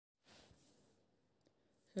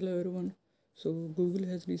Hello everyone. So Google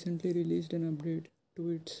has recently released an update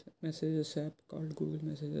to its Messages app called Google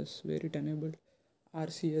Messages, where it enabled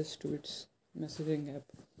RCS to its messaging app.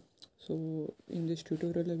 So in this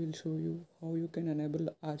tutorial I will show you how you can enable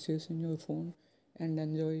RCS in your phone and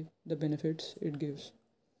enjoy the benefits it gives.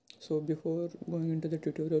 So before going into the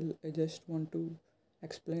tutorial, I just want to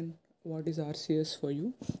explain what is RCS for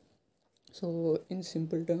you. So in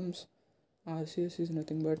simple terms, RCS is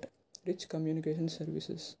nothing but rich communication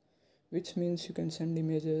services, which means you can send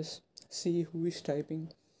images, see who is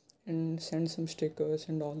typing, and send some stickers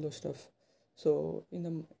and all those stuff. So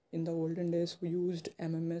in the olden days, we used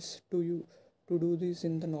MMS to do this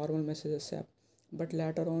in the normal messages app, but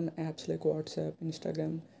later on, apps like WhatsApp,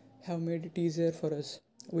 Instagram have made it easier for us.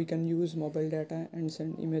 We can use mobile data and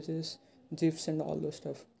send images, GIFs, and all those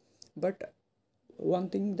stuff. But one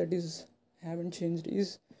thing that is haven't changed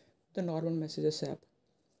is the normal messages app.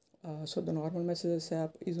 So the normal messages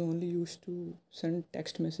app is only used to send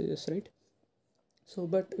text messages, right? So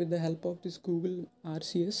but with the help of this Google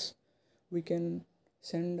RCS, we can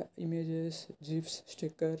send images, GIFs,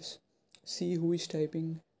 stickers, see who is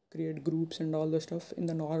typing, create groups and all the stuff in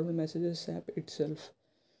the normal messages app itself.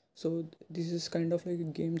 So this is kind of like a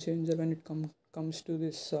game changer when it comes to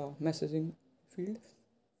this messaging field.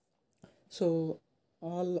 So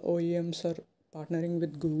all OEMs are partnering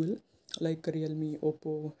with Google, like Realme,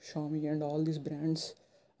 Oppo, Xiaomi, and all these brands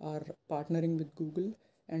are partnering with Google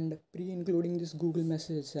and pre-including this Google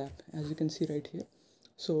Messages app, as you can see right here.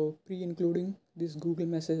 So pre-including this Google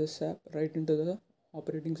Messages app right into the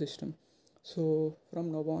operating system. So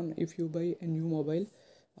from now on, if you buy a new mobile,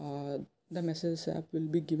 uh, the Messages app will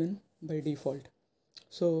be given by default.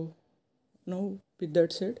 So now with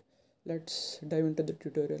that said, let's dive into the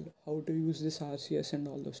tutorial how to use this RCS and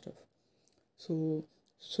all those stuff. So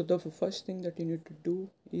the first thing that you need to do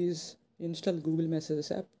is install Google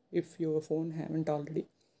Messages app if your phone haven't already.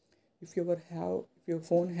 If your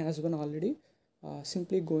phone has one already,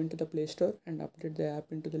 simply go into the Play Store and update the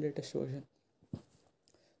app into the latest version.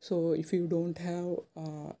 So if you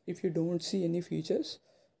don't see any features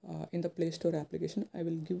in the Play Store application, I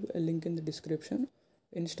will give a link in the description.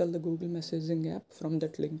 Install the Google Messaging app from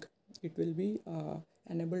that link. It will be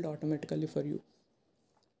enabled automatically for you.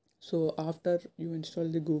 So after you install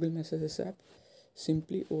the Google Messages app,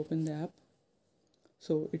 simply open the app.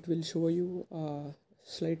 So it will show you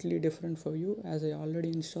slightly different for you, as I already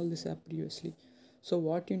installed this app previously. So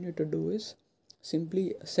what you need to do is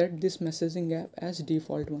simply set this messaging app as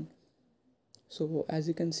default one. So as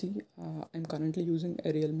you can see, I'm currently using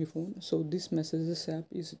a Realme phone, so this messages app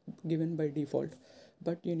is given by default,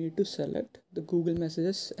 but you need to select the Google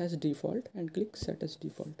Messages as default and click set as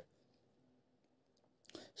default.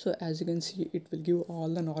 So as you can see, it will give all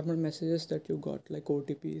the normal messages that you got, like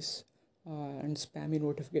OTPs and spammy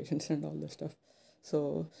notifications and all the stuff.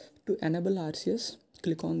 So to enable RCS,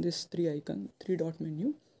 click on this three dot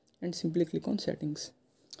menu and simply click on settings.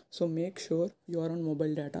 So make sure you are on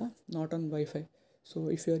mobile data, not on Wi-Fi. So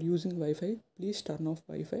if you are using Wi-Fi, please turn off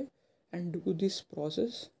Wi-Fi and do this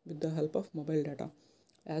process with the help of mobile data,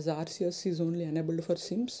 as RCS is only enabled for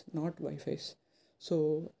SIMs, not Wi-Fi's.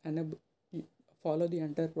 So follow the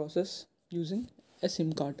entire process using a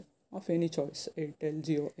SIM card of any choice, Airtel,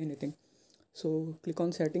 Jio, anything. So click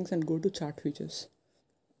on settings and go to chat features.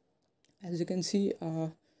 As you can see,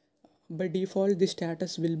 by default the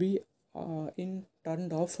status will be in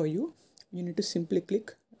turned off for you. You need to simply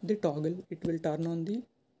click the toggle, it will turn on the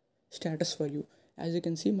status for you. As you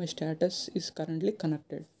can see, my status is currently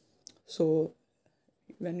connected. So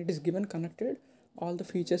when it is given connected, all the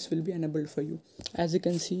features will be enabled for you. As you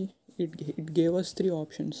can see, it gave us three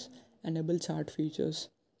options: enable chat features,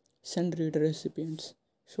 send read recipients,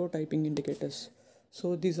 show typing indicators.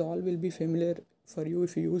 So these all will be familiar for you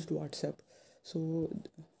if you used WhatsApp. So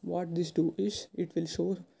what this do is it will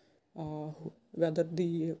show whether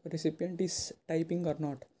the recipient is typing or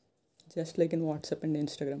not, just like in WhatsApp and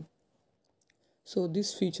Instagram. So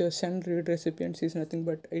this feature send read recipients is nothing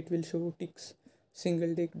but it will show ticks,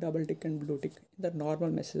 single tick, double tick, and blue tick in the normal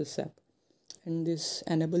messages app. And this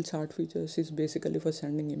enable chart features is basically for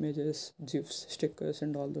sending images, GIFs, stickers,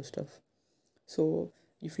 and all those stuff. So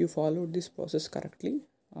if you follow this process correctly,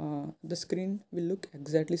 the screen will look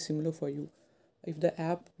exactly similar for you. If the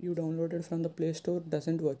app you downloaded from the Play Store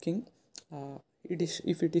doesn't working,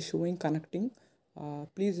 if it is showing connecting,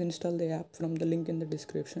 please install the app from the link in the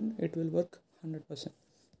description. It will work 100%.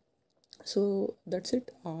 So that's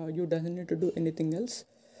it. You doesn't need to do anything else.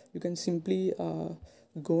 You can simply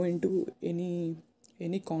go into any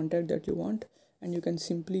contact that you want, and you can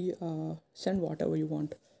simply send whatever you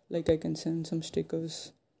want. Like I can send some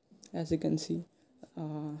stickers, as you can see.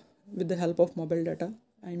 with the help of mobile data,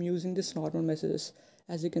 I'm using this normal messages.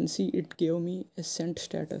 As you can see, it gave me a sent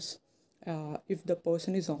status. If the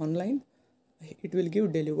person is online, it will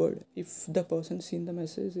give delivered. If the person seen the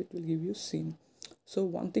message, it will give you seen. So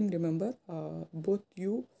one thing remember, both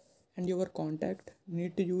you and your contact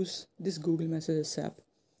need to use this Google Messages app.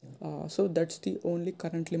 So that's the only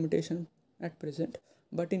current limitation at present,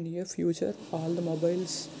 but in near future all the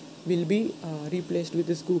mobiles will be replaced with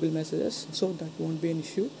this Google Messages, so that won't be an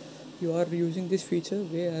issue. You are using this feature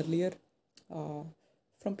way earlier uh,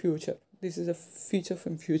 from future. This is a feature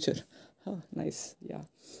from future. Nice. Yeah,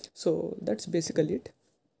 so that's basically it.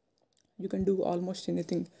 You can do almost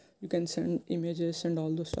anything. You can send images and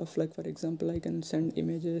all those stuff. Like for example, I can send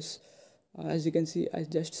images. As you can see, I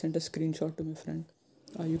just sent a screenshot to my friend.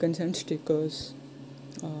 You can send stickers.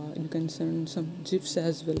 You can send some gifs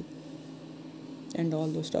as well, and all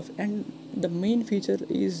those stuff. And the main feature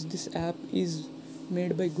is this app is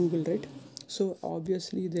made by Google, right? So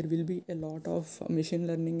obviously there will be a lot of machine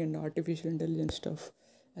learning and artificial intelligence stuff.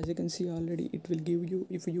 As you can see already, it will give you,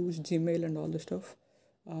 if you use Gmail and all the stuff,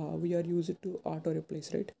 we are used to auto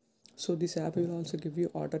replace, right? So this app will also give you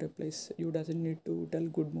auto replace. You doesn't need to tell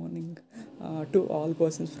good morning to all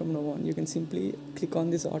persons from now on. You can simply click on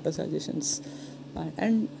these auto suggestions.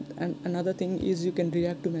 And another thing is you can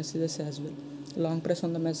react to messages as well. Long press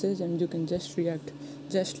on the message and you can just react,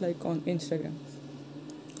 just like on Instagram.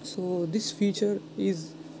 So this feature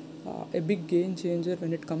is a big game changer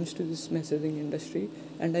when it comes to this messaging industry,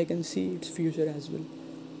 and I can see its future as well.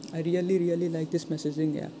 I really like this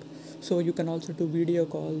messaging app. So you can also do video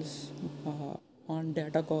calls, on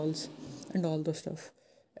data calls, and all the stuff.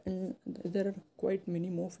 And there are quite many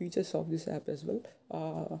more features of this app as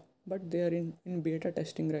well, but they are in beta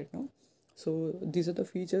testing right now. So these are the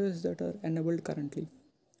features that are enabled currently.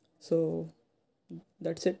 So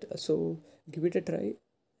that's it. So give it a try.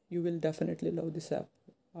 You will definitely love this app.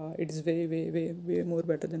 It is way more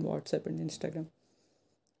better than WhatsApp and Instagram.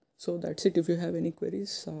 So that's it. If you have any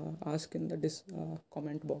queries, ask in the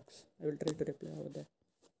comment box. I will try to reply over there.